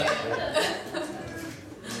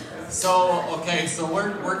So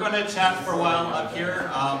we're going to chat for a while up here,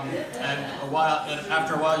 and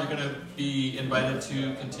after a while you're going to be invited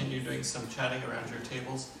to continue doing some chatting around your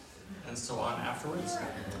tables and so on afterwards.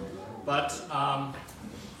 But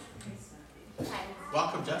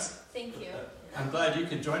welcome, Jess. Thank you. I'm glad you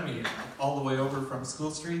could join me all the way over from School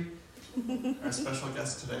Street. Our special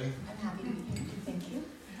guest today. I'm happy to be here. Thank you.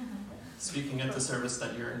 Speaking at the service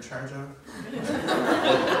that you're in charge of.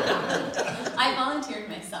 I volunteered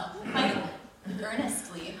myself quite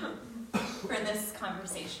earnestly for this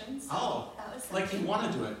conversation. So oh, that was like you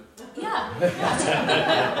want to do it. Yeah.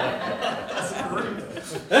 That's great.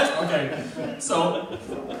 Okay, so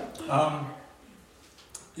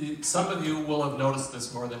some of you will have noticed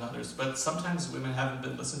this more than others, but sometimes women haven't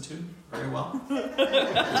been listened to very well.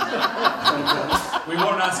 We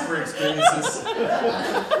won't ask for experiences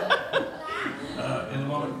in a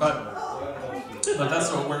moment, but that's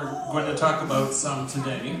what we're going to talk about some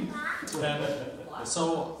today. And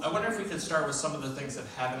so I wonder if we could start with some of the things that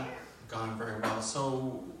haven't gone very well.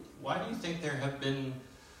 So why do you think there have been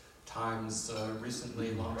times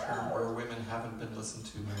recently, long-term, where women haven't been listened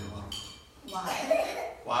to very well?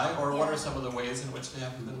 Why? Or what are some of the ways in which they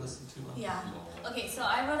haven't been listened to well? Yeah. Okay, so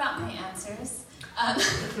I wrote out my answers.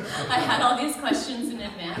 I had all these questions in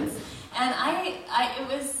advance, and it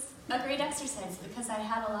was a great exercise because I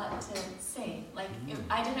had a lot to say.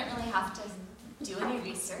 I didn't really have to do any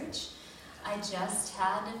research. I just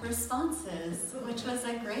had responses, which was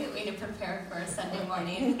a great way to prepare for a Sunday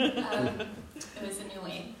morning. It was a new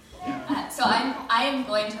way. So I am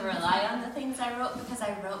going to rely on the things I wrote because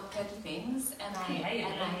I wrote good things, and I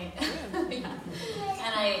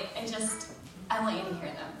want you to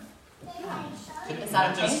hear them. Is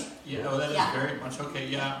that okay? That is very much okay.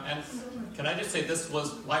 Yeah, and can I just say this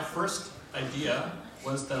was my first idea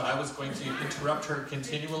was that I was going to interrupt her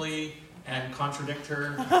continually and contradict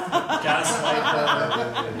her, gaslight her,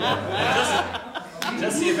 and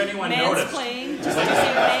just see if anyone noticed.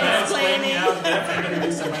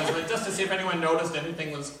 Just to see if anyone noticed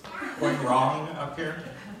anything was going wrong up here.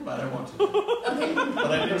 But I won't. Okay.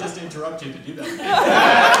 But I didn't just interrupt you to do that.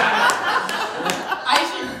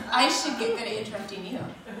 I should get good at interrupting you.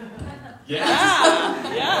 Yeah.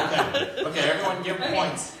 Okay, everyone give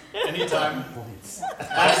points. Anytime.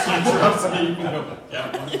 As you interrupt me, you can go. Yeah.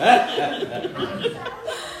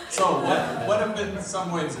 So, what have been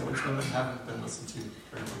some ways in which women haven't been listened to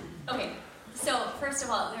very well? Okay. So, first of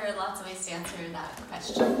all, there are lots of ways to answer that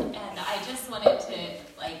question, and I just wanted to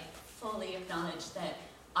fully acknowledge that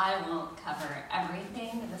I won't cover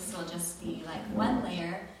everything. This will just be one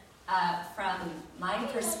layer from my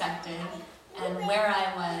perspective and where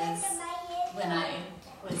I was when I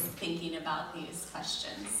was thinking about these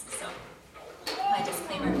questions. So, my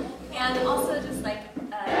disclaimer. And also just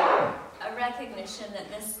a recognition that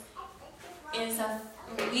this is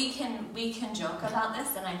we can joke about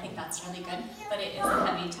this, and I think that's really good, but it is a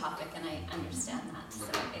heavy topic, and I understand that. So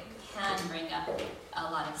it can bring up a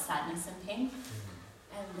lot of sadness and pain.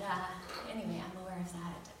 And anyway, I'm aware of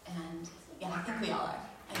that, and yeah, I think we all are.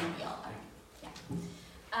 I know we all are.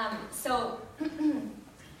 Yeah. So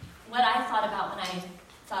what I thought about when I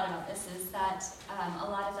thought about this is that a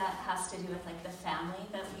lot of that has to do with the family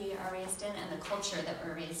that we are raised in and the culture that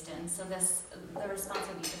we're raised in. So the response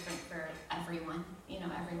would be different for everyone,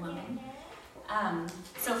 every woman.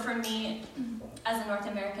 So for me, as a North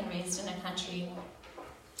American raised in a country,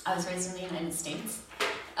 I was raised in the United States,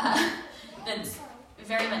 that's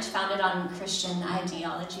very much founded on Christian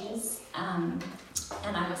ideologies. And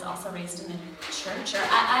I was also raised in a church, or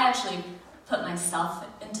I actually put myself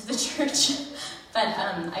into the church, but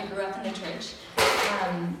I grew up in the church.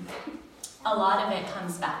 A lot of it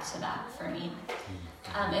comes back to that for me.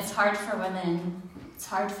 It's hard for women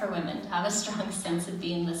to have a strong sense of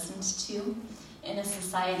being listened to in a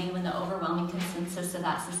society when the overwhelming consensus of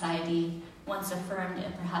that society once affirmed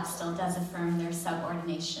and perhaps still does affirm their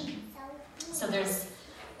subordination. So there's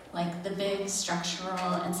the big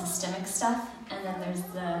structural and systemic stuff, and then there's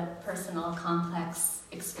the personal, complex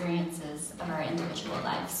experiences of our individual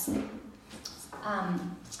lives.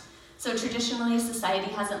 So traditionally,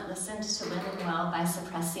 society hasn't listened to women well by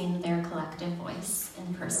suppressing their collective voice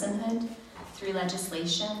in personhood through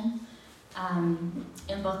legislation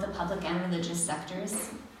in both the public and religious sectors.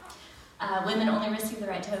 Women only received the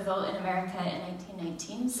right to vote in America in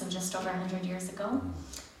 1919, so just over 100 years ago,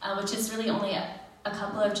 which is really only a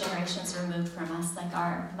couple of generations removed from us,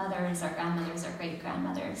 our mothers, our grandmothers, our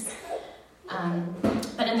great-grandmothers.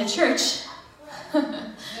 But in the church,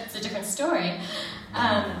 it's a different story.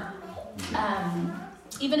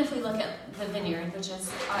 Even if we look at the vineyard, which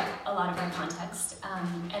is a lot of our context,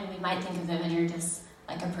 and we might think of the vineyard as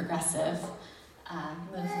like a progressive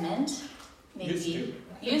movement, maybe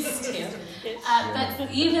used to.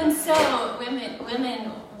 But even so,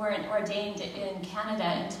 women weren't ordained in Canada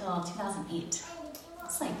until 2008.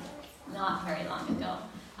 It's like not very long ago.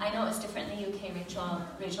 I know it was different in the UK.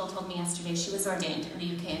 Rachel told me yesterday she was ordained in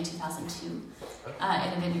the UK in 2002 in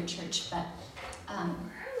a Vineyard church. But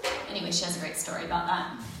anyway, she has a great story about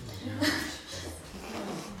that.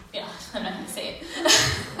 Yeah, I'm not going to say it.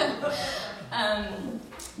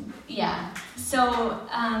 Yeah, so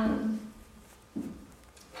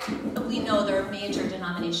we know there are major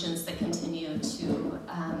denominations that continue to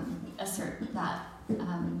assert that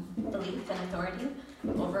belief and authority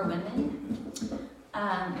over women.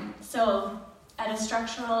 So at a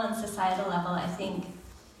structural and societal level, I think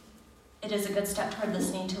it is a good step toward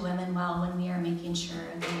listening to women well when we are making sure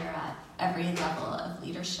they are at every level of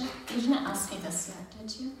leadership. You didn't ask me this yet,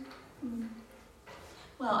 did you?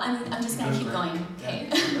 Well, I'm just going to keep going, okay?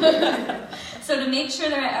 So to make sure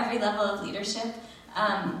they're at every level of leadership,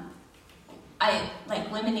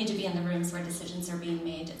 women need to be in the rooms where decisions are being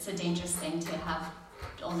made. It's a dangerous thing to have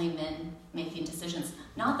only men making decisions.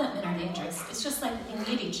 Not that men are dangerous, it's just like we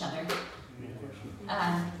need each other.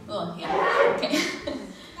 Okay.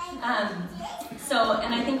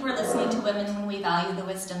 And I think we're listening to women when we value the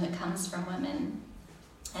wisdom that comes from women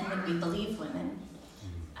and when we believe women,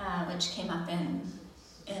 which came up in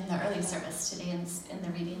the early service today in the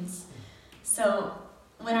readings. So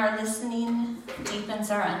when our listening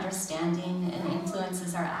deepens our understanding and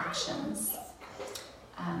influences our actions.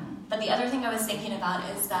 But the other thing I was thinking about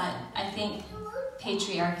is that I think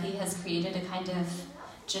patriarchy has created a kind of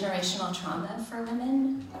generational trauma for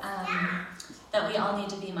women that we all need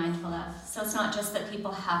to be mindful of. So it's not just that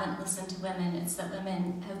people haven't listened to women, it's that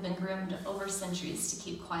women have been groomed over centuries to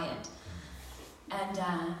keep quiet. And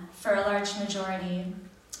for a large majority,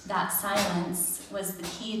 that silence was the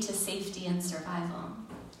key to safety and survival.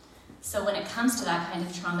 So when it comes to that kind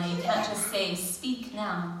of trauma, you can't just say, speak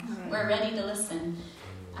now, we're ready to listen.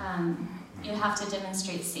 You have to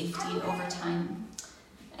demonstrate safety over time.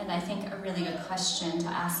 And I think a really good question to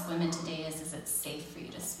ask women today is it safe for you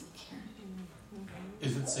to speak here?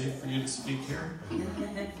 Is it safe for you to speak here?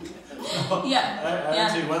 Yeah. I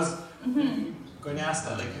actually was going to ask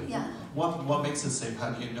that. Yeah. What makes it safe? How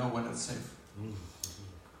do you know when it's safe?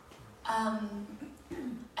 I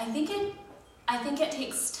think it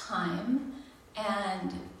takes time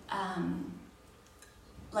and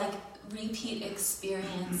repeat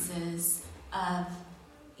experiences of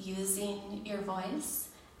using your voice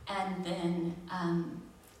and then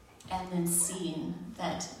seeing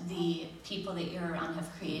that the people that you're around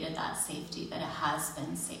have created that safety, that it has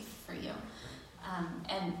been safe for you.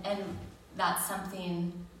 And that's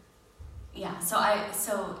something, yeah.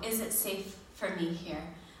 So is it safe for me here?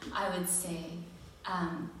 I would say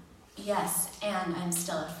yes, and I'm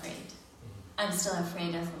still afraid. I'm still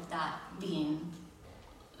afraid of that being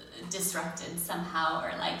disrupted somehow,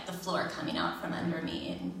 or like the floor coming out from under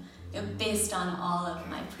me, and based on all of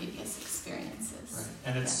my previous experiences.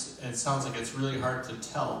 Right. And it sounds like it's really hard to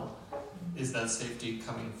tell, is that safety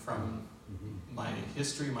coming from my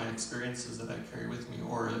history, my experiences that I carry with me,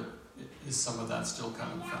 or is some of that still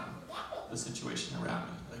coming from the situation around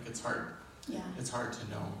me? Like it's hard. Yeah. It's hard to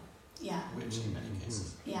know. Yeah. Which in many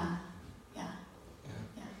cases. Yeah.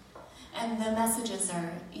 And the messages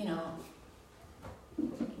are,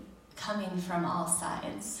 coming from all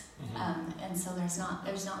sides, and so there's not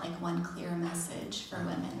like one clear message for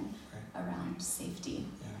women around safety.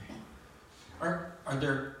 Yeah. Are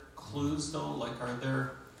there clues though? Like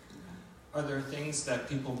are there things that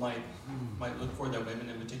people might look for, that women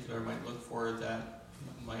in particular might look for, that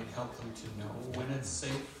might help them to know when it's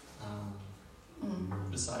safe?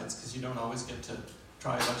 Besides, because you don't always get to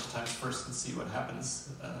try a bunch of times first and see what happens,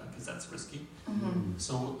 because that's risky.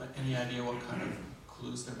 So any idea what kind of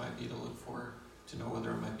clues there might be to look for to know whether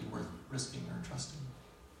it might be worth risking or trusting?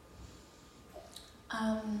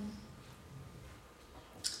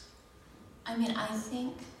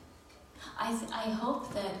 I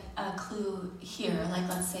hope that a clue here, like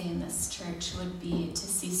let's say in this church, would be to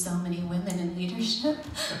see so many women in leadership.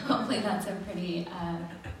 Hopefully that's a pretty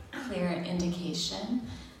clear indication.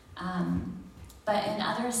 But in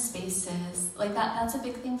other spaces, like that's a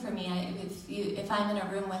big thing for me. If I'm in a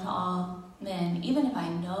room with all men, even if I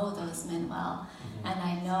know those men well, and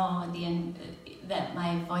I know that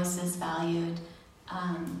my voice is valued,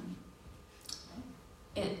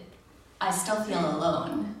 I still feel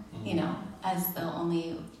alone, as the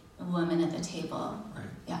only woman at the table. Right.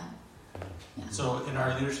 Yeah. So in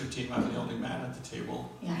our leadership team, I'm the only man at the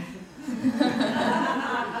table. Yeah.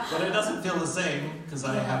 But it doesn't feel the same, because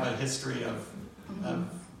I have a history of of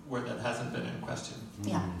where that hasn't been in question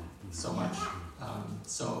Yeah. so much.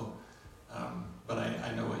 But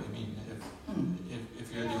I know what you mean.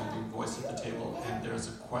 If you're the only voice at the table and there's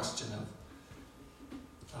a question of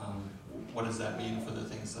what does that mean for the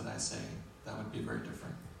things that I say, that would be very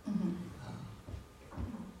different.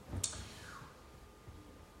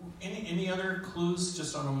 Any other clues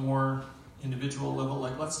just on a more individual level?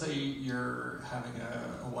 Like, let's say you're having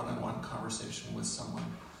a one-on-one conversation with someone.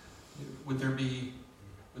 Would there be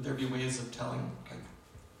ways of telling, like,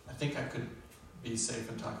 I think I could be safe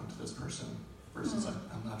in talking to this person versus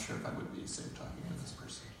I'm not sure if I would be safe talking with this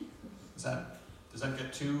person? Does that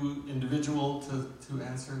get too individual to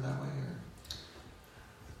answer that way,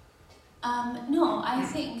 or? No, I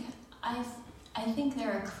think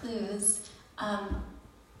there are clues.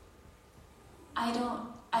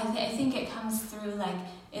 I think it comes through, like,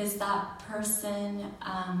 is that person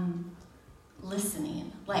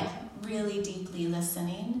listening, like really deeply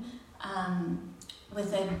listening,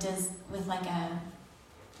 with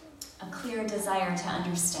a clear desire to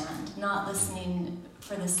understand, not listening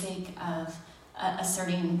for the sake of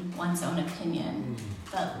asserting one's own opinion,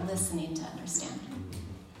 but listening to understand.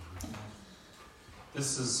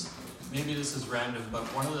 This is random, but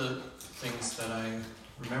one of the things that I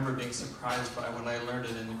remember being surprised by when I learned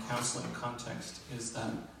it in a counseling context is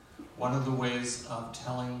that one of the ways of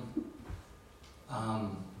telling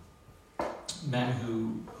men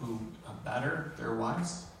who batter their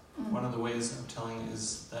wives, one of the ways of telling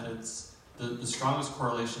is that it's the strongest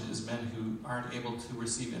correlation is men who aren't able to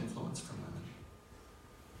receive influence from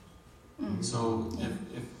women. So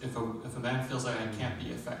if a man feels like I can't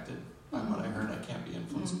be affected by what I heard, I can't be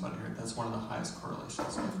influenced by what I heard, that's one of the highest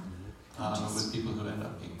correlations with people who end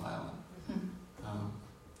up being violent.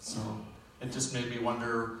 So it just made me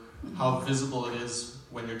wonder how visible it is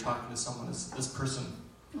when you're talking to someone. Is this person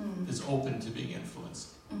is open to being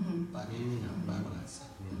influenced by me, by what I say.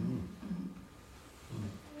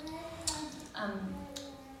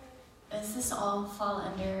 Does this all fall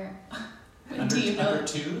under? When Under do you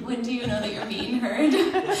know that you're being heard? I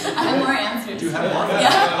have more answers. Do you have more?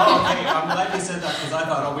 Yeah. Oh, okay. I'm glad you said that because I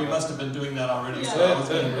thought, we must have been doing that already. Yeah. So I was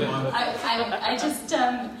going to move on. I just.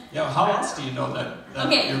 Yeah. How else do you know that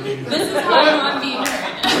Okay. you're being heard? This is how I know I'm being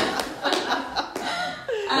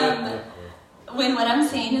heard. When what I'm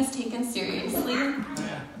saying is taken seriously,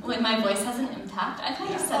 when my voice has an impact, I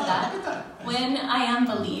kind of said that. Look at that. When I am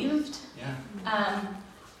believed,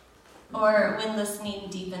 or when listening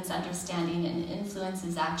deepens understanding and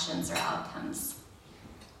influences actions or outcomes.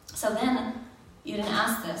 So then, you didn't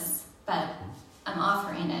ask this, but I'm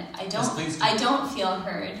offering it. I don't feel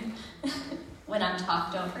heard when I'm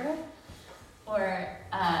talked over or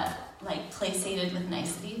like placated with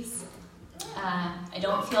niceties. I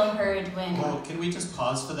don't feel heard when... Well, can we just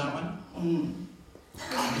pause for that one?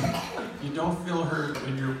 You don't feel heard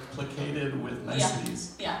when you're placated with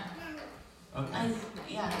niceties. Yeah. Okay.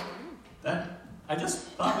 I just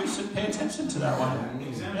thought we should pay attention to that one.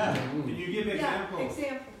 Example. Yeah. Can you give examples?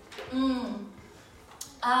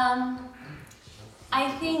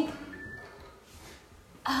 I think...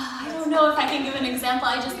 I don't know if I can give an example.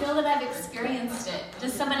 I just know that I've experienced it.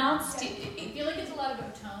 Does someone else? I feel like it's a lot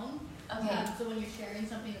about tone. Okay. So when you're sharing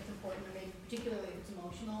something that's important, or maybe particularly if it's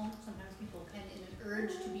emotional, sometimes people kind of in an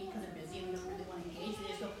urge to be, because they're busy and they don't really want to engage, they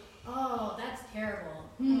just go, "Oh, that's terrible."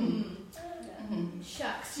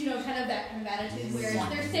 Shucks, kind of that kind of attitude where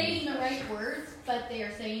they're saying the right words, but they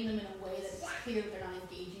are saying them in a way that's clear that they're not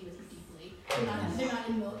engaging with you deeply. They're not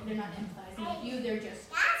empathizing with you. They're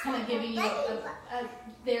just kind of giving you a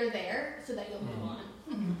they're there so that you'll move on.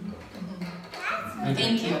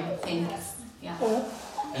 Thank you. Thanks. Yeah.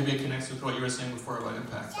 Maybe it connects with what you were saying before about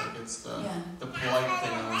impact. Like it's the polite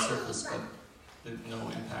thing on the surface, but there's no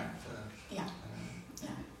impact.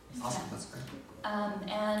 Awesome. That's great.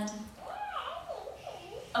 And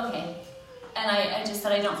I just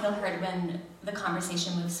said I don't feel heard when the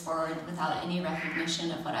conversation moves forward without any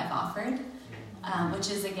recognition of what I've offered, which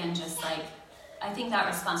is again just like, I think that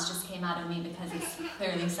response just came out of me because it's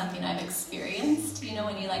clearly something I've experienced,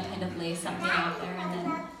 when you like kind of lay something out there and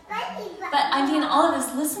then, but I mean all of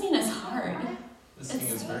this listening is hard. Listening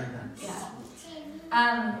is very hard.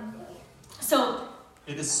 Yeah. So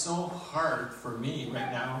it is so hard for me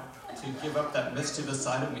right now to give up that mischievous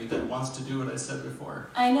side of me that wants to do what I said before.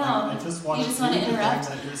 I know. I just want to do the thing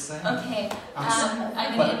that you're saying. Okay.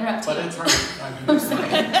 I'm going to interrupt you. But it's hard. I'm sorry.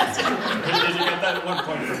 Did you get that 1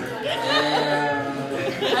 point for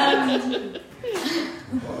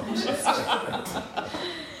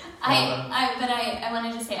I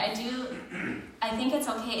wanted to say I think it's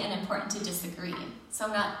okay and important to disagree. So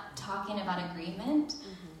I'm not talking about agreement,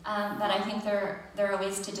 but I think there are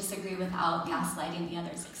ways to disagree without gaslighting the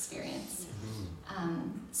other's experience.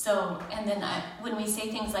 And then when we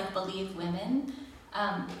say things like believe women,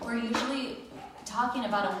 we're usually talking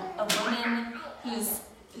about a woman who's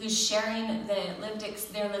sharing their lived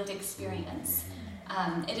experience.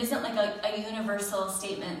 It isn't like a universal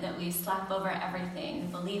statement that we slap over everything,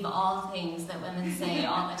 believe all things that women say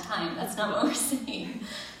all the time. That's not what we're saying.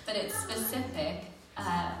 But it's specific.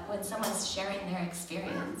 When someone's sharing their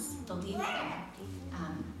experience, believe them.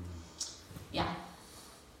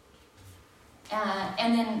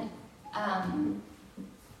 And then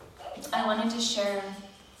I wanted to share,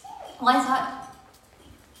 I thought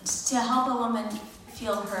to help a woman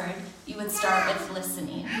feel heard, you would start with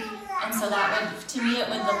listening. And so that would, to me, it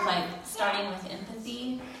would look like starting with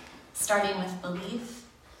empathy, starting with belief.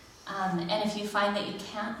 And if you find that you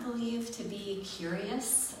can't believe, to be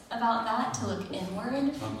curious about that, to look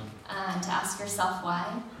inward, to ask yourself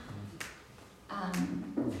why.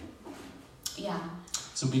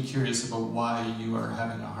 So be curious about why you are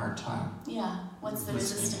having a hard time. Yeah, what's the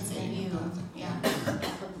resistance in you? Yeah.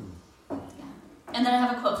 And then I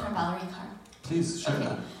have a quote from Valerie Carr. Please share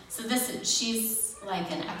that. So she's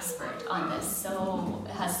like an expert on this, so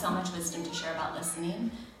has so much wisdom to share about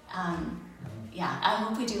listening. I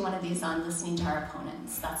hope we do one of these on listening to our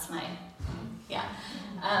opponents. That's my,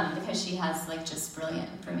 because she has like just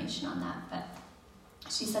brilliant information on that. But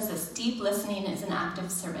she says this: deep listening is an act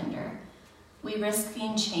of surrender. We risk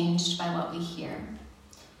being changed by what we hear.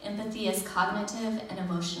 Empathy is cognitive and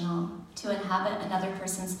emotional. To inhabit another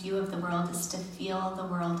person's view of the world is to feel the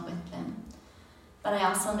world with them. But I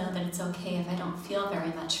also know that it's okay if I don't feel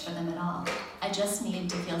very much for them at all. I just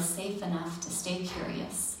need to feel safe enough to stay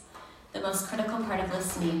curious. The most critical part of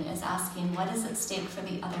listening is asking what is at stake for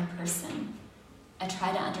the other person. I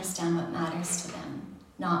try to understand what matters to them,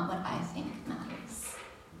 not what I think matters.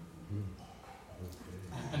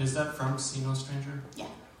 And is that from See No Stranger? Yeah.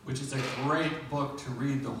 Which is a great book to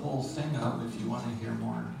read the whole thing of if you want to hear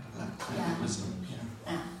more of that kind of wisdom.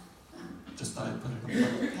 Yeah. Just thought I'd put it in the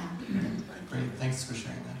book. Great, thanks for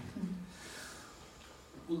sharing that.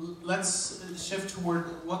 Well, let's shift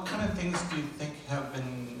toward what kind of things do you think have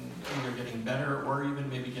been either getting better or even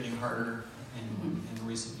maybe getting harder in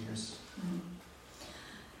recent years?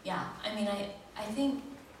 Yeah, I mean, I think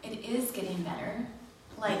it is getting better.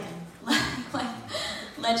 Like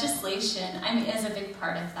legislation, I mean, is a big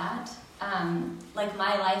part of that. Like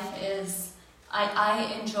my life is,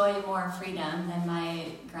 I enjoy more freedom than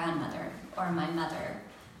my grandmother or my mother.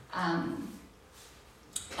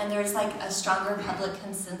 And there's like a stronger public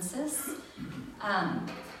consensus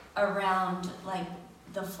around like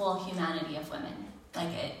the full humanity of women. Like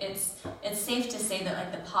it's safe to say that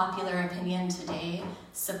like the popular opinion today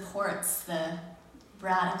supports the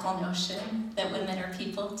radical notion that women are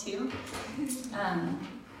people too.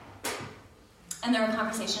 And there are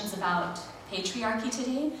conversations about patriarchy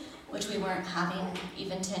today, which we weren't having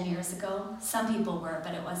even 10 years ago. Some people were,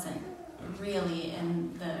 but it wasn't really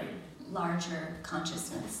in the larger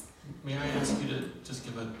consciousness. May I ask you to just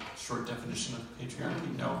give a short definition of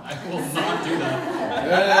patriarchy? No, I will not do that.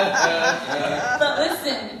 But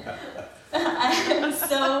listen,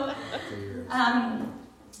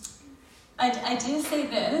 I do say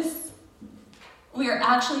this. We are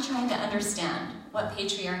actually trying to understand what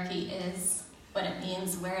patriarchy is, what it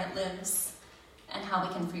means, where it lives, and how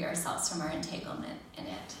we can free ourselves from our entanglement in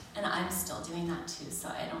it. And I'm still doing that too, so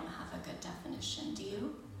I don't have a good definition. Do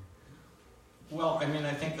you? Well, I mean,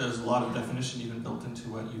 I think there's a lot of definition even built into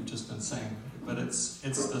what you've just been saying, but it's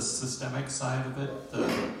the systemic side of it.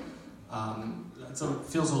 So it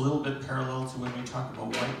feels a little bit parallel to when we talk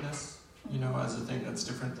about whiteness, as a thing that's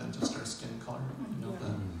different than just our skin color.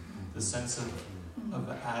 The sense of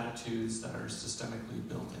attitudes that are systemically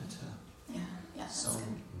built into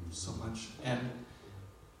so much. And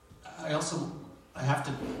I have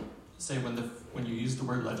to say when you used the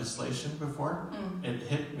word legislation before, it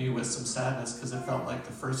hit me with some sadness because it felt like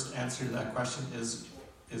the first answer to that question is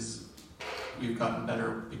we've gotten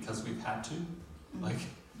better because we've had to,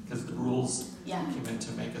 because the rules came in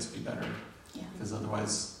to make us be better, because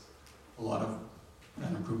otherwise a lot of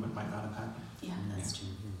that improvement might not have happened. Yeah, that's true.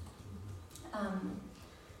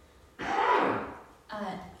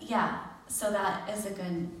 So that is a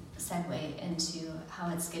good segue into how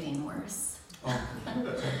it's getting worse.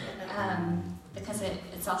 Because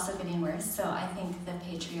it's also getting worse. So I think the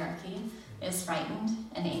patriarchy is frightened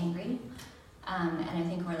and angry, and I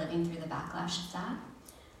think we're living through the backlash of that.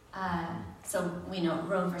 So we know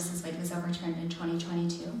Roe versus Wade was overturned in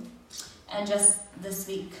 2022, and just this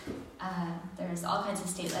week there's all kinds of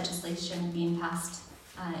state legislation being passed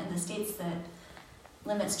in the states that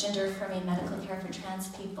limits gender-affirming medical care for trans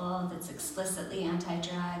people, that's explicitly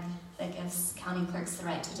anti-drag, that gives county clerks the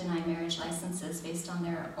right to deny marriage licenses based on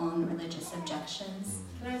their own religious objections.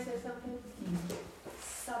 Can I say something? Mm.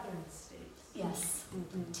 Southern states. Yes,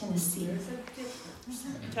 Tennessee. There's a difference.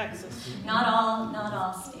 Texas. Not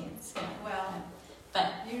all states. Yeah. Well,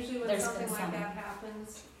 But usually when there's something been like some. that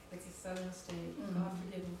happens, it's a southern state. Mm. God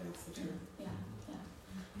forgive me, but it's the truth. yeah,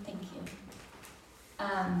 thank you.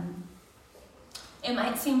 It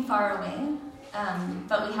might seem far away,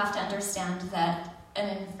 but we have to understand that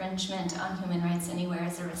an infringement on human rights anywhere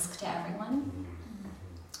is a risk to everyone.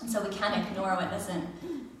 And so we can't ignore what doesn't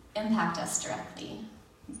impact us directly.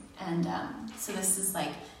 And so this is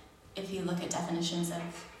like, if you look at definitions of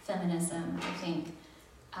feminism, I think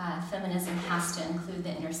feminism has to include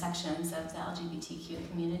the intersections of the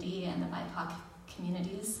LGBTQ community and the BIPOC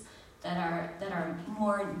communities that are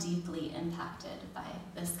more deeply impacted by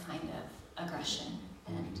this kind of aggression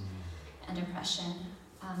and oppression.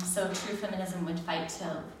 So true feminism would fight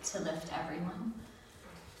to lift everyone.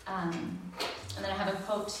 And then I have a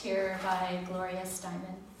quote here by Gloria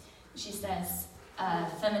Steinem. She says,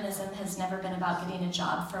 feminism has never been about getting a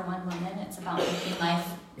job for one woman. It's about making life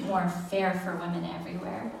more fair for women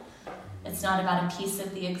everywhere. It's not about a piece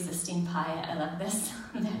of the existing pie. I love this.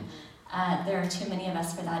 There are too many of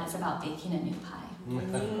us for that. It's about baking a new pie. I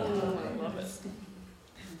love it.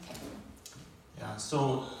 Okay. Yeah,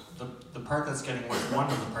 so the part that's getting worse, one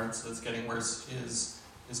of the parts that's getting worse is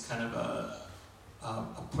kind of a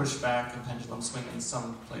pushback, a pendulum swing in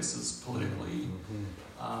some places politically.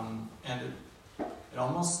 And it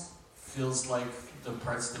almost feels like the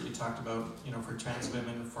parts that you talked about, you know, for trans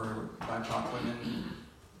women, for BIPOC women,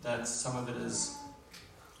 that some of it is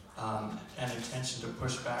an intention to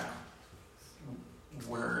push back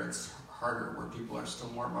where it's harder, where people are still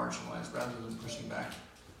more marginalized, rather than pushing back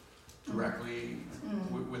directly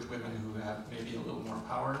with women who have maybe a little more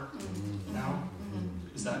power now.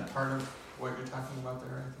 Is that part of what you're talking about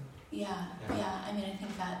there, I think? Yeah. I mean, I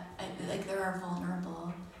think that like there are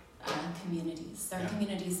vulnerable communities. There are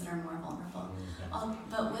communities that are more vulnerable.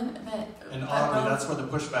 But women, And oddly, that's where the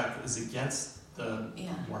pushback is against the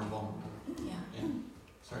more vulnerable. Yeah.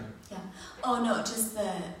 Sorry. Oh no, just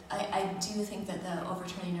I do think that the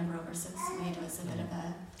overturning of Roe versus Wade was a bit of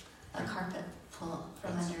a carpet pull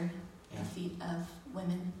from under the feet of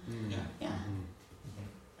women. Yeah.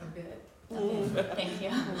 A bit. Okay. Thank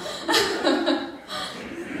you.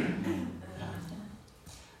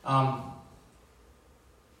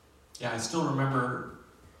 I still remember.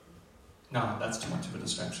 No, that's too much of a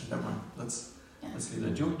distraction. Never mind. Let's leave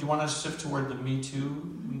that. Do you want to shift toward the Me Too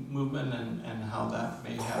movement and how that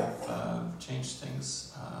may have changed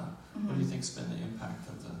things? What do you think's been the impact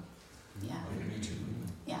of the Me Too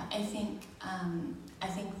movement? Yeah, I think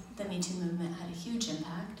the Me Too movement had a huge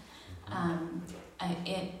impact.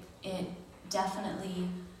 It definitely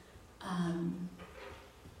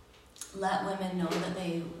let women know that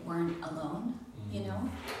they weren't alone. You know,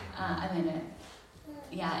 and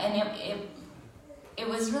it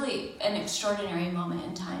was really an extraordinary moment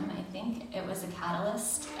in time. I think it was a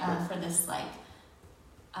catalyst for this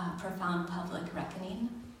profound public reckoning.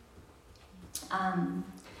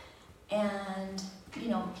 And you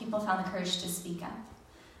know, people found the courage to speak up.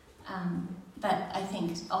 But I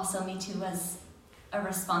think also Me Too was a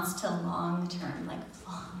response to long-term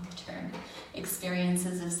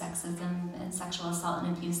experiences of sexism and sexual assault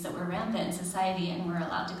and abuse that were rampant in society and were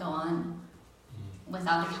allowed to go on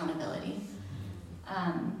without accountability.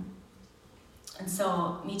 And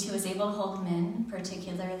so Me Too was able to hold men,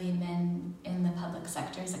 particularly men in the public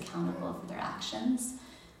sectors, accountable for their actions.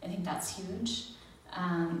 I think that's huge.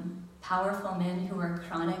 Powerful men who were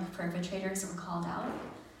chronic perpetrators were called out,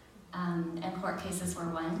 and court cases were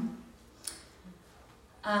won.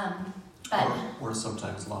 Or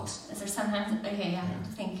sometimes lost. Is there sometimes? Okay,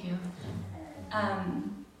 thank you.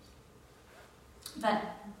 But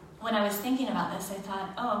when I was thinking about this, I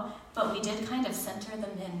thought, but we did kind of center the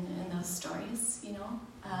men in those stories, you know?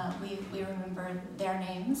 We remember their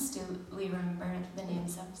names. Do we remember the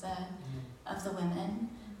names of the women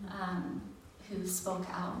who spoke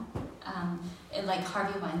out? Like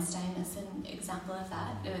Harvey Weinstein is an example of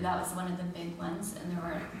that. That was one of the big ones, and there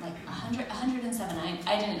were like 107.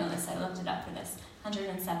 I didn't know this. I looked it up for this.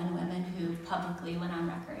 107 women who publicly went on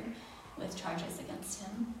record with charges against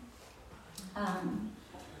him.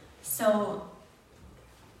 So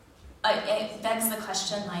it begs the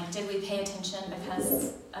question, like, did we pay attention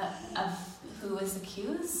because of who was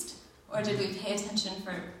accused, or did we pay attention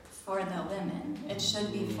for the women? It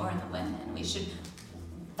should be for the women.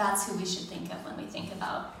 That's who we should think of when we think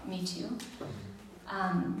about Me Too.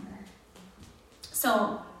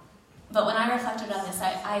 But when I reflected on this,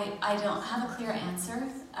 I don't have a clear answer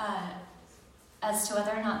as to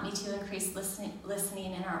whether or not Me Too increased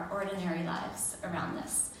listening in our ordinary lives around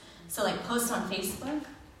this. So like posts on Facebook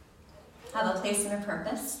have a place and a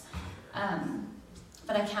purpose,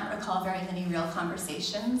 but I can't recall very many real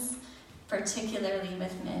conversations, particularly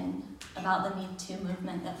with men, about the Me Too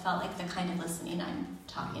movement that felt like the kind of listening I'm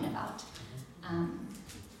talking about.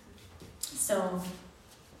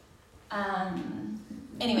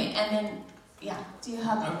 Anyway, and then, yeah, do you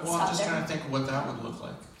have well, I'm just trying to think what that would look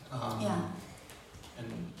like. Yeah.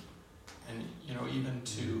 And you know, even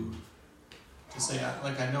to say,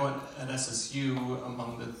 like I know at SSU,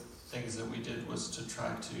 among the things that we did was to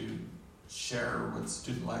try to share with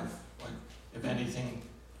student life, like if anything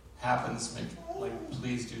happens,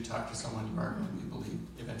 please do talk to someone you are going to be, believe,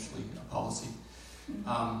 eventually a policy.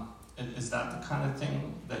 Is that the kind of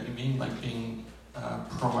thing that you mean, like being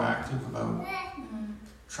proactive about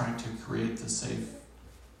trying to create the safe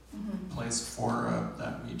place for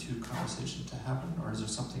that Me Too conversation to happen, or is there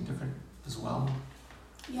something different as well?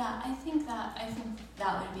 Yeah, I think that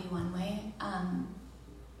would be one way.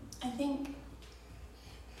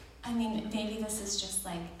 Maybe this is just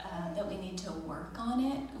like that we need to work on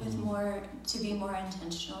it with to be more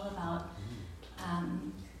intentional about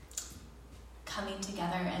coming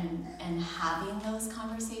together and having those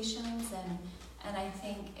conversations, and I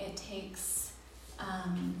think it takes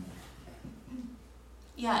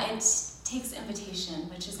it takes invitation,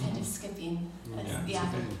 which is kind of skipping.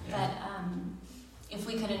 But if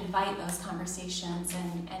we could invite those conversations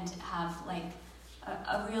and have like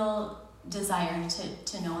a real desire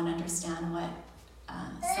to know and understand what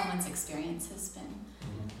someone's experience has been,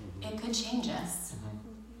 it could change us.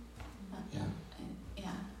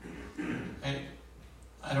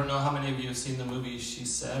 I don't know how many of you have seen the movie She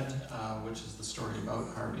Said, which is the story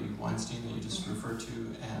about Harvey Weinstein that you just referred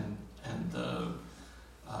to, and the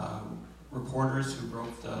reporters who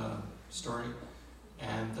broke the story,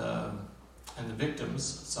 and the victims,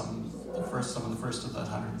 some of the first of the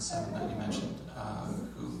 107 that you mentioned,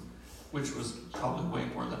 which was probably way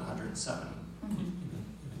more than 107, even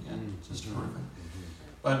yet, just horrific.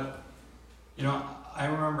 But you know, I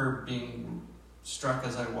remember being struck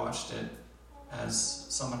as I watched it, as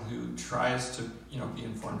someone who tries to, be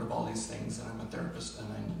informed of all these things, and I'm a therapist, and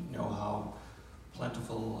I know how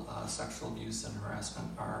plentiful sexual abuse and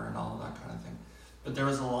harassment are, and all of that kind of thing. But there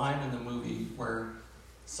was a line in the movie where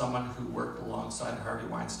someone who worked alongside Harvey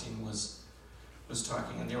Weinstein was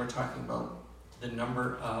talking, and they were talking about the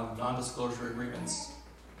number of non-disclosure agreements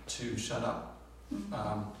to shut up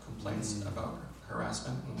complaints about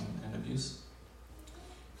harassment and abuse.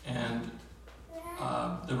 And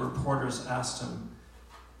the reporters asked him,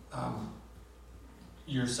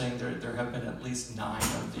 you're saying there have been at least 9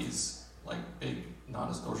 of these like big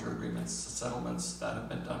non-disclosure agreements, settlements that have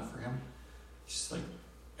been done for him. She's like,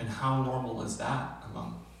 and how normal is that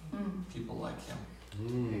among people like him?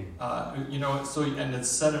 So and it's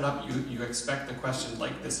set it up. You expect the question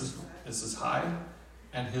like this is high,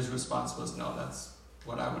 and his response was, no, that's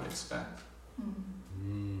what I would expect.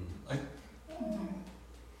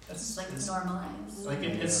 It's like normalized. Like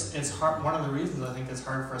it's hard. One of the reasons I think it's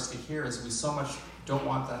hard for us to hear is we so much don't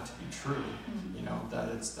want that to be true. That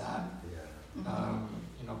it's that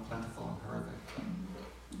plentiful and horrific.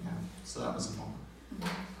 Yeah. So that was a moment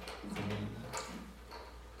for me.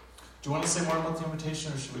 Do you want to say more about the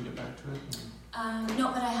invitation, or should we get back to it?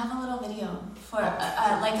 No, but I have a little video for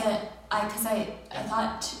because I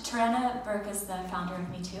thought Tarana Burke is the founder of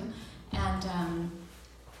Me Too,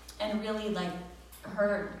 and really like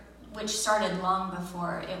her, which started long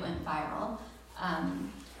before it went viral,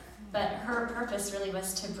 but her purpose really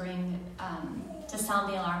was to bring to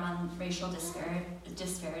sound the alarm on racial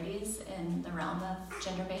disparities in the realm of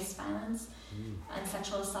gender-based violence and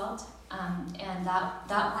sexual assault, and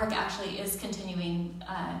that work actually is continuing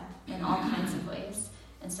in all kinds of ways.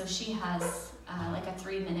 And so she has like a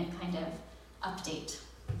 3-minute kind of update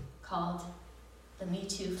called "The Me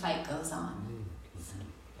Too Fight Goes On." So,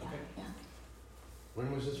 yeah.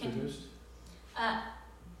 When was this produced?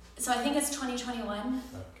 So I think it's 2021.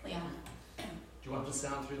 Okay. Yeah. Do you want the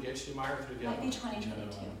sound through the HDMI or through the? Might be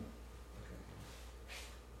 2022.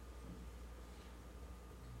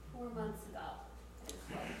 4 months ago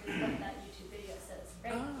is what that YouTube video says.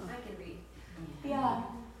 Right? I can read. Yeah.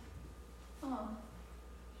 Oh.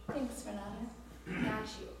 Thanks, Renata. Got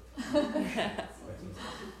you.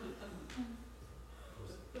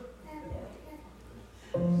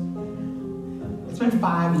 It's been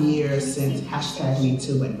 5 years since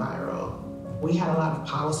 #MeToo went viral. We had a lot of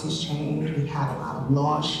policies change. We had a lot of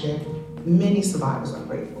laws shift. Many survivors are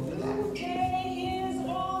grateful for that.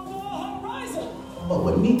 But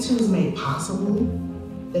what Me Too's made possible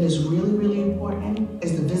that is really, really important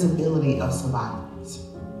is the visibility of survivors.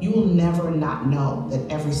 You will never not know that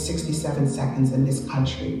every 67 seconds in this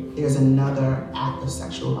country, there's another act of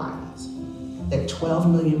sexual violence. That 12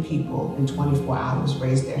 million people in 24 hours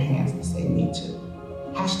raised their hands to say Me Too.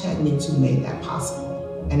 Hashtag Me Too made that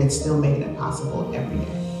possible, and it's still making it possible every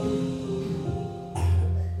day.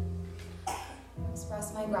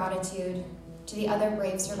 Express my gratitude to the other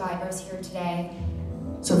brave survivors here today.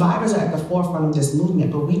 Survivors are at the forefront of this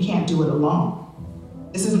movement, but we can't do it alone.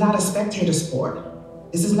 This is not a spectator sport.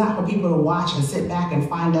 This is not for people to watch and sit back and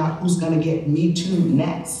find out who's gonna get Me Too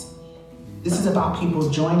next. This is about people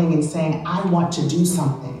joining and saying, I want to do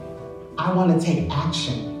something. I want to take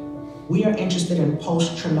action. We are interested in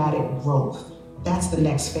post-traumatic growth. That's the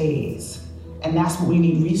next phase. And that's what we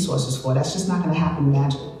need resources for. That's just not gonna happen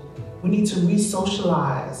magically. We need to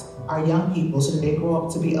re-socialize our young people so that they grow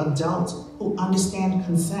up to be adults who understand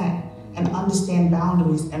consent and understand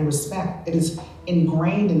boundaries and respect. It is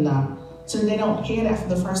ingrained in them so that they don't hear that for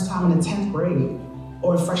the first time in the 10th grade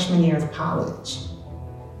or freshman year of college.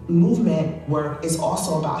 Movement work is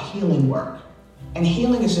also about healing work. And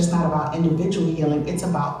healing is just not about individual healing, it's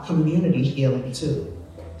about community healing too.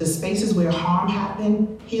 The spaces where harm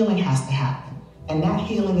happened, healing has to happen. And that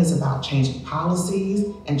healing is about changing policies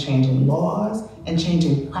and changing laws and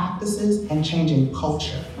changing practices and changing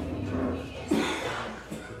culture.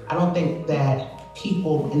 I don't think that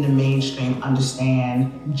people in the mainstream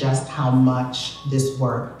understand just how much this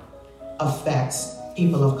work affects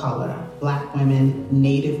people of color, Black women,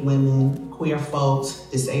 Native women, queer folks,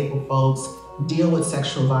 disabled folks, deal with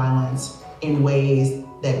sexual violence in ways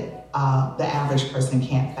that the average person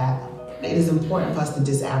can't fathom. It is important for us to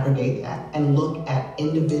disaggregate that and look at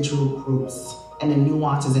individual groups and the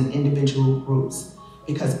nuances in individual groups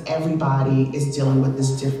because everybody is dealing with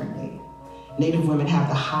this differently. Native women have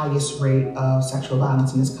the highest rate of sexual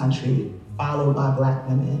violence in this country, followed by Black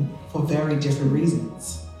women for very different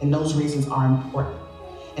reasons. And those reasons are important.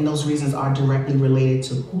 And those reasons are directly related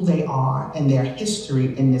to who they are and their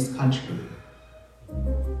history in this country.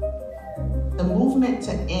 The movement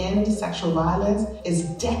to end sexual violence is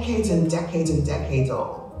decades and decades and decades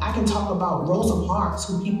old. I can talk about Rosa Parks,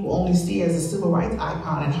 who people only see as a civil rights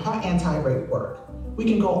icon, and her anti-rape work. We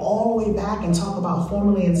can go all the way back and talk about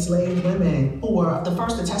formerly enslaved women who were the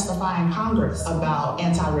first to testify in Congress about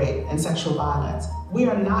anti-rape and sexual violence. We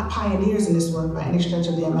are not pioneers in this work by any stretch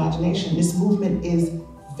of the imagination. This movement is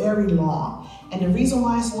very long. And the reason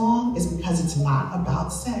why it's long is because it's not about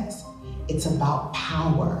sex. It's about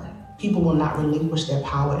power. People will not relinquish their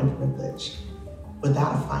power and privilege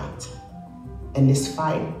without a fight. And this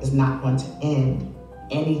fight is not going to end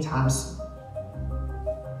anytime soon.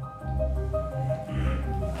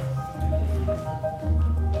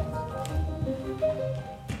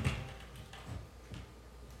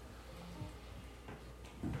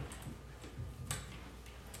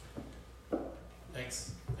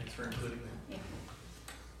 Thanks for including that. Yeah.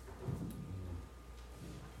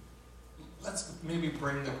 Let's maybe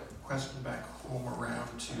bring the question back home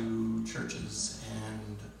around to churches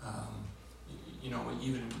and,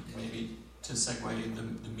 even maybe to segue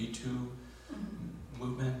the Me Too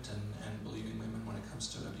movement and believing women when it comes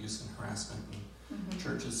to abuse and harassment in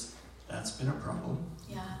churches. That's been a problem.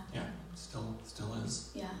 Yeah. Yeah, still is.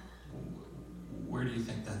 Yeah. Where do you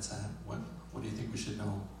think that's at? What do you think we should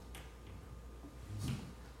know?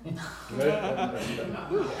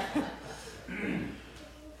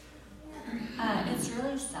 It's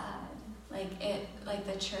really sad. Like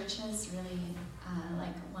the church is really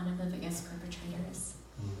one of the biggest perpetrators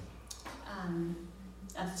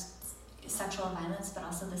of sexual violence, but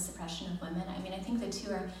also the suppression of women. I mean, I think the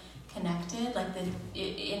two are connected. Like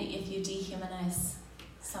if you dehumanize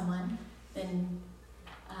someone, then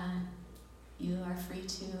you are free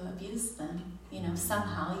to abuse them.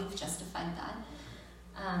 Somehow you've justified that.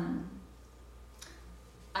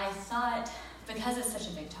 I thought, because it's such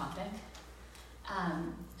a big topic,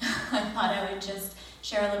 I thought I would just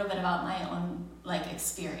share a little bit about my own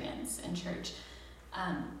experience in church.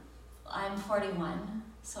 I'm 41,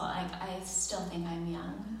 so I still think I'm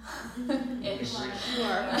young. You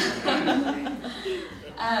are.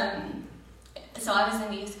 So I was in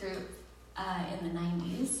the youth group in the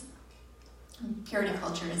 90s. Purity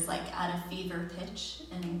culture is at a fever pitch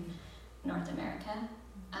in North America.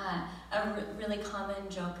 A really common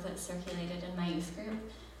joke that circulated in my youth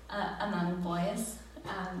group among boys,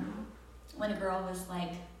 when a girl was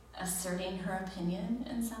asserting her opinion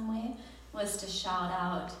in some way, was to shout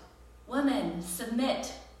out, "Women,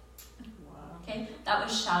 submit." Wow. Okay, that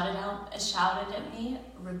was shouted at me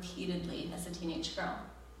repeatedly as a teenage girl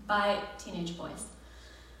by teenage boys.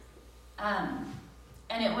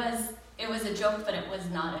 And it was a joke, but it was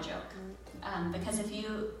not a joke. Because if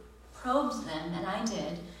you probed them, and I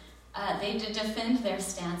did, they did defend their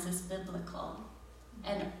stance as biblical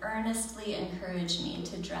and earnestly encourage me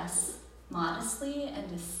to dress modestly and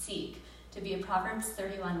to seek to be a Proverbs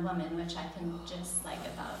 31 woman, which I can just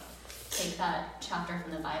about take that chapter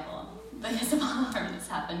from the Bible because of all the harm that's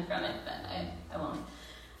happened from it, but I won't.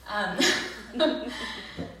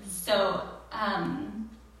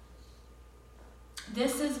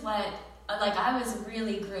 This is what, I was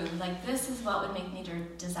really groomed. This is what would make me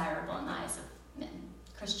desirable in the eyes of men,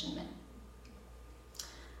 Christian men.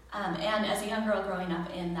 And as a young girl growing up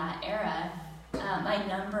in that era, my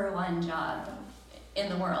number one job in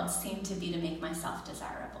the world seemed to be to make myself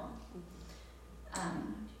desirable.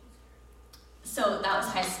 So that was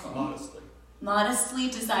high school. Modestly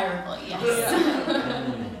desirable, yes.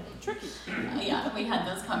 Yeah. Tricky. Yeah, we had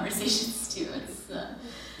those conversations too.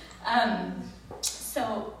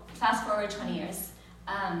 So fast forward 20 years.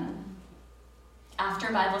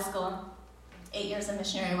 After Bible school, 8 years of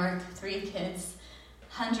missionary work, 3 kids,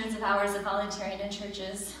 hundreds of hours of volunteering in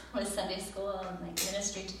churches with Sunday school,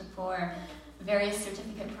 ministry to the poor, various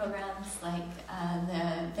certificate programs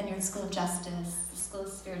the Vineyard School of Justice, the School of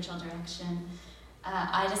Spiritual Direction.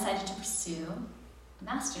 I decided to pursue a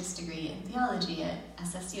master's degree in theology at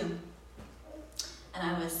SSU. And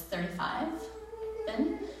I was 35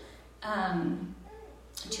 then.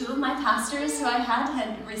 2 of my pastors who I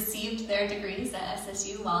had received their degrees at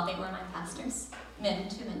SSU while they were my pastors. 2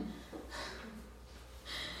 men.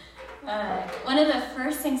 One of the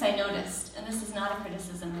first things I noticed, and this is not a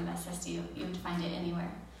criticism of SSU, you would find it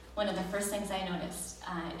anywhere. One of the first things I noticed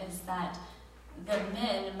is that the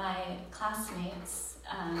men, my classmates,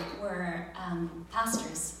 were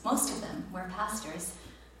pastors. Most of them were pastors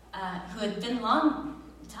who had been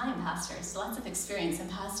long-time pastors, lots of experience in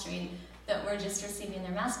pastoring, that were just receiving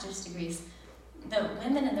their master's degrees. The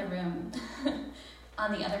women in the room,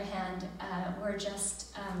 on the other hand, were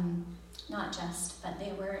just, not just, but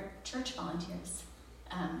they were church volunteers,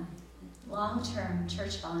 long-term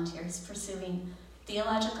church volunteers pursuing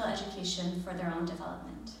theological education for their own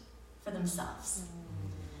development, for themselves.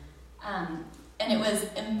 And it was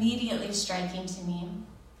immediately striking to me.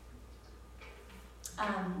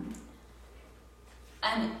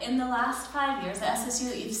 And in the last 5 years at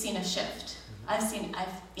SSU, you've seen a shift. I've seen a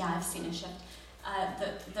shift.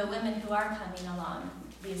 The women who are coming along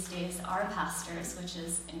these days are pastors, which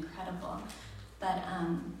is incredible. But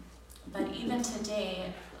even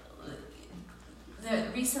today, the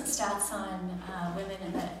recent stats on women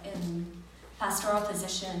in pastoral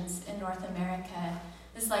positions in North America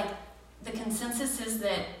is the consensus is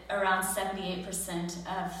that around 78%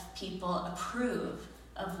 of people approve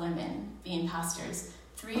of women being pastors.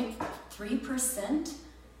 3%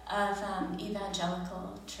 of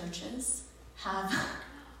evangelical churches have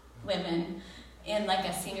women in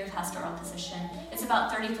a senior pastoral position. It's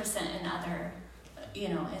about 30% in other,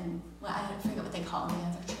 I forget what they call the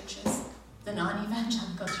other churches, the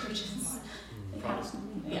non-evangelical churches.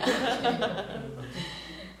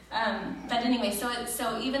 But anyway,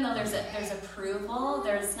 so even though there's approval,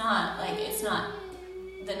 there's not it's not.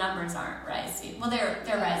 The numbers aren't rising. Well, they're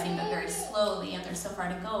rising, but very slowly, and there's so far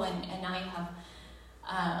to go. And now you have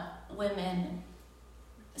women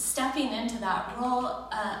stepping into that role,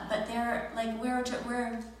 but they're I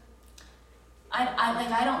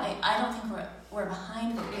don't think we're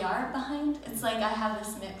behind, but we are behind. It's I have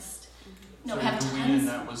this mixed. No, we have tons. We in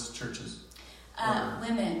that was churches.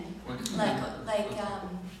 Women,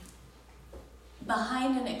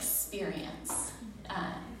 behind an experience.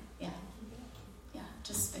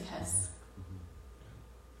 Just because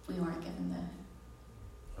we weren't given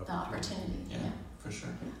the opportunity. Yeah, for sure.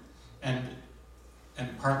 And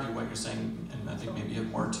partly what you're saying, and I think maybe you have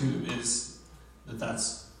more too, is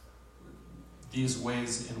that's these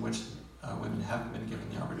ways in which women haven't been given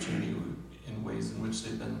the opportunity, in ways in which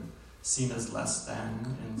they've been seen as less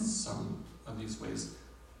than in some of these ways,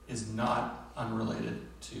 is not unrelated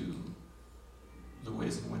to the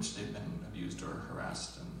ways in which they've been abused or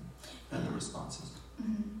harassed and the responses.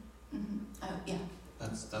 Mm-hmm. Mm-hmm. Oh, yeah.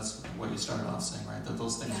 That's what you started off saying, right? That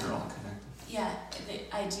those things are all connected. Yeah,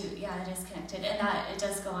 I do. Yeah, it is connected, and that it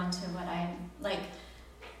does go on to what I like.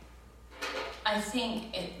 I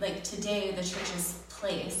think today the church's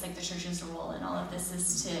place, the church's role in all of this,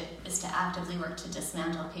 is to actively work to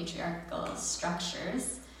dismantle patriarchal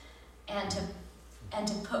structures, and to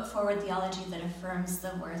put forward theology that affirms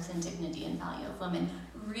the worth and dignity and value of women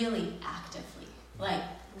really actively,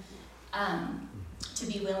 to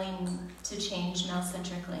be willing to change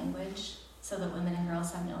male-centric language so that women and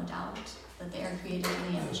girls have no doubt that they are created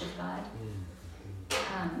in the image of God.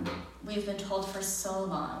 We've been told for so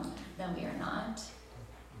long that we are not.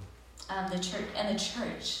 The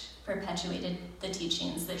church perpetuated the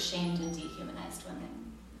teachings that shamed and dehumanized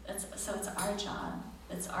women. So it's our job.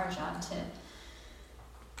 It's our job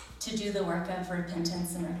to do the work of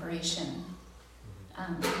repentance and reparation.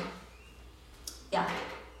 I'm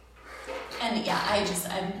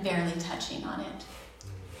barely touching on it.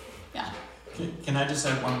 Yeah. Can I just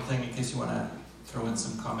add one thing in case you want to throw in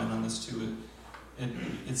some comment on this too?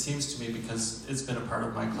 It seems to me, because it's been a part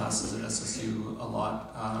of my classes at SSU a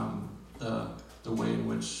lot, the way in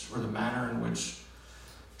which, or the manner in which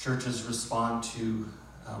churches respond to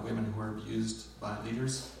women who are abused by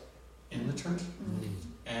leaders in the church.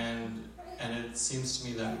 And it seems to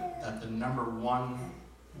me that the number one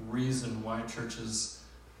reason why churches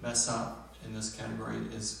mess up in this category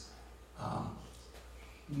is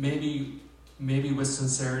maybe with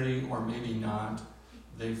sincerity or maybe not,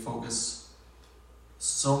 they focus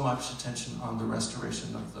so much attention on the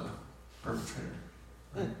restoration of the perpetrator.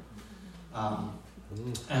 Right?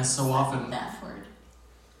 And so often... The F word.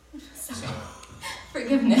 Sorry.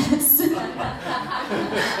 Forgiveness. The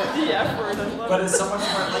F word, I love but it's so much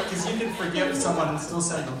more, like, because you can forgive someone and still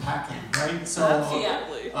send them packing, right? So,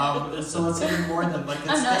 so it's even more than, like,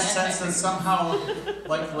 it's this sense that somehow,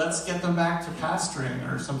 like, let's get them back to pastoring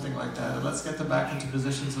or something like that. Or let's get them back into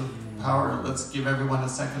positions of power. Let's give everyone a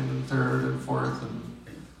second and third and fourth and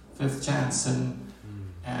fifth chance. And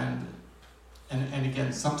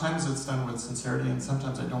again, sometimes it's done with sincerity, and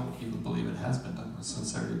sometimes I don't even believe it has been done with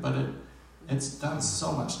sincerity. But it's done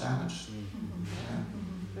so much damage.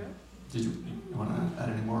 Yeah. Did you want to add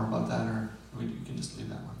any more about that, or you can just leave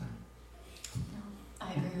that one there? No,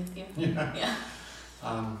 I agree with you. Yeah.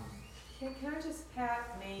 Can I just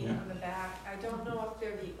pat Maine on the back? I don't know if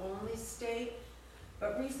they're the only state,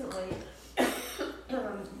 but recently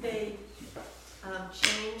they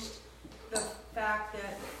changed the fact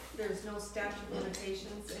that there's no statute of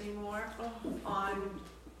limitations anymore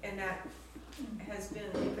and that has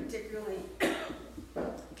been particularly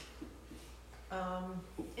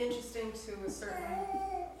interesting to a certain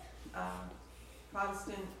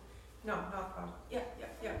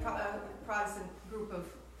Protestant group of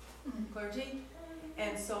clergy.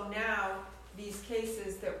 And so now these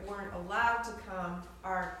cases that weren't allowed to come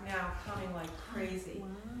are now coming like crazy. Wow.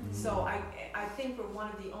 So I think we're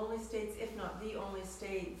one of the only states, if not the only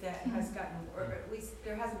state, that has gotten, or at least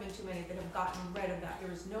there hasn't been too many that have gotten rid of that.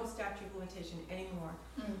 There is no statute of limitation anymore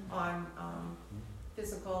on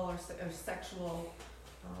physical or sexual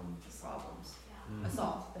problems.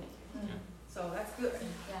 Assault. Thank you. So that's good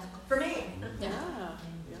for me.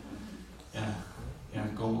 Yeah,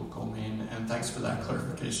 go Maine, and thanks for that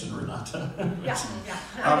clarification, Renata.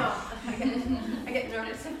 I get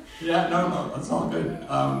nervous. Yeah, no, that's all good.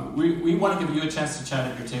 We want to give you a chance to chat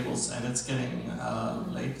at your tables, and it's getting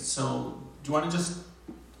late. So, do you want to just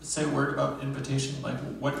say a word about invitation? Like,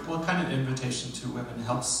 what kind of invitation to women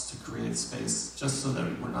helps to create space, just so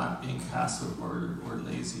that we're not being passive or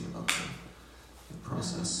lazy about the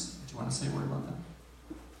process? Do you want to say a word about that?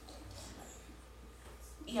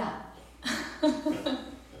 Yeah.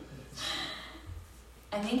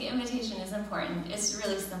 I think invitation is important. It's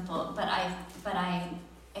really simple, but I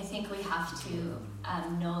think we have to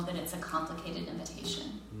know that it's a complicated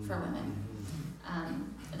invitation for women.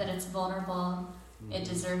 That it's vulnerable, it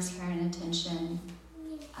deserves care and attention,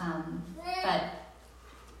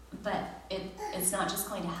 but it's not just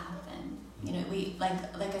going to happen. You know, we like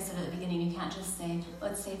I said at the beginning, you can't just say,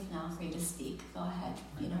 "Well, it's safe now for you to speak. Go ahead."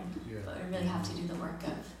 You know, but we really have to do the work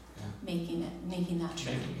of making that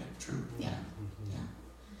true. Making it true. Yeah.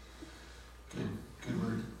 Good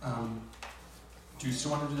word. Do you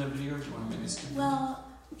still want to do that video, or do you want to maybe skip it? Well,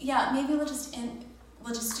 yeah, maybe we'll just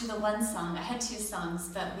do the one song. I had two songs,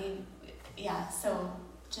 but so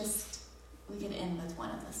we could end with one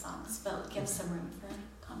of the songs, but give some room for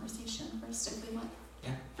conversation first if we want.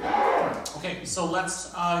 Yeah. Okay, so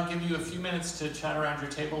let's give you a few minutes to chat around your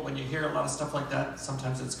table. When you hear a lot of stuff like that,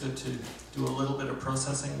 sometimes it's good to do a little bit of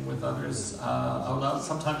processing with others out loud.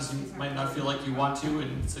 Sometimes you might not feel like you want to,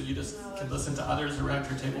 and so you just can listen to others around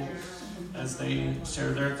your table as they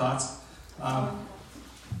share their thoughts. Are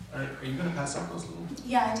you going to pass out those little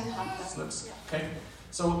I do have that. slips? Okay.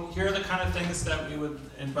 So here are the kind of things that we would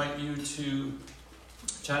invite you to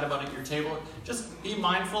chat about at your table. Just be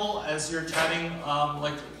mindful as you're chatting,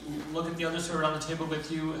 look at the others who are on the table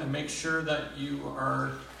with you and make sure that you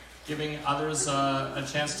are giving others a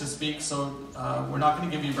chance to speak. So we're not going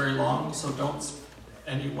to give you very long, so don't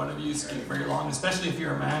any one of you speak very long, especially if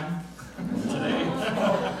you're a man today.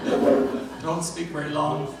 don't speak very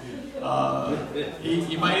long.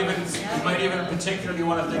 You might even particularly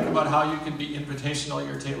want to think about how you can be invitational at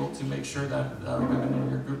your table to make sure that women in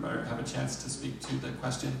your group have a chance to speak to the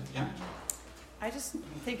question. Yeah. I just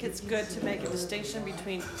think it's good to make a distinction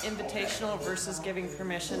between invitational versus giving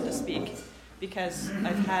permission to speak, because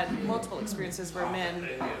I've had multiple experiences where men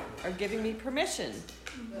are giving me permission,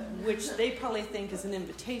 which they probably think is an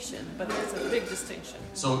invitation, but there's a big distinction.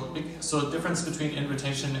 So difference between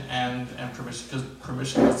invitation and permission, because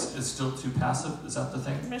permission is still too passive. Is that the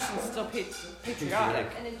thing? Permission is still patriotic.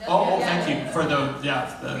 Oh, thank you for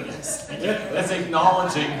yes. It's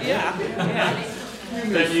acknowledging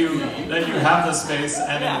that you have the space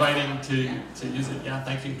and inviting to use it. Yeah,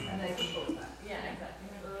 thank you.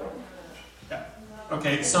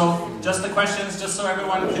 Okay, so just the questions, just so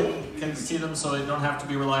everyone can see them, so they don't have to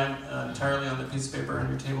be reliant entirely on the piece of paper on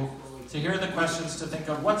your table. So here are the questions to think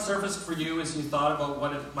of. What surfaced for you as you thought about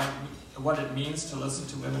what it means to listen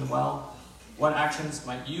to women well? What actions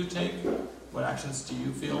might you take? What actions do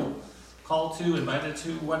you feel called to, invited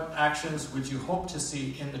to? What actions would you hope to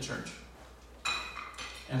see in the church?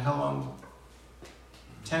 And how long?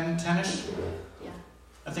 10-ish? Yeah.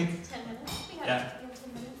 I think. 10 minutes? Yeah. We have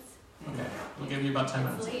 10 minutes. Okay, we'll give you about 10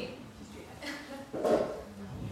 minutes. It's late.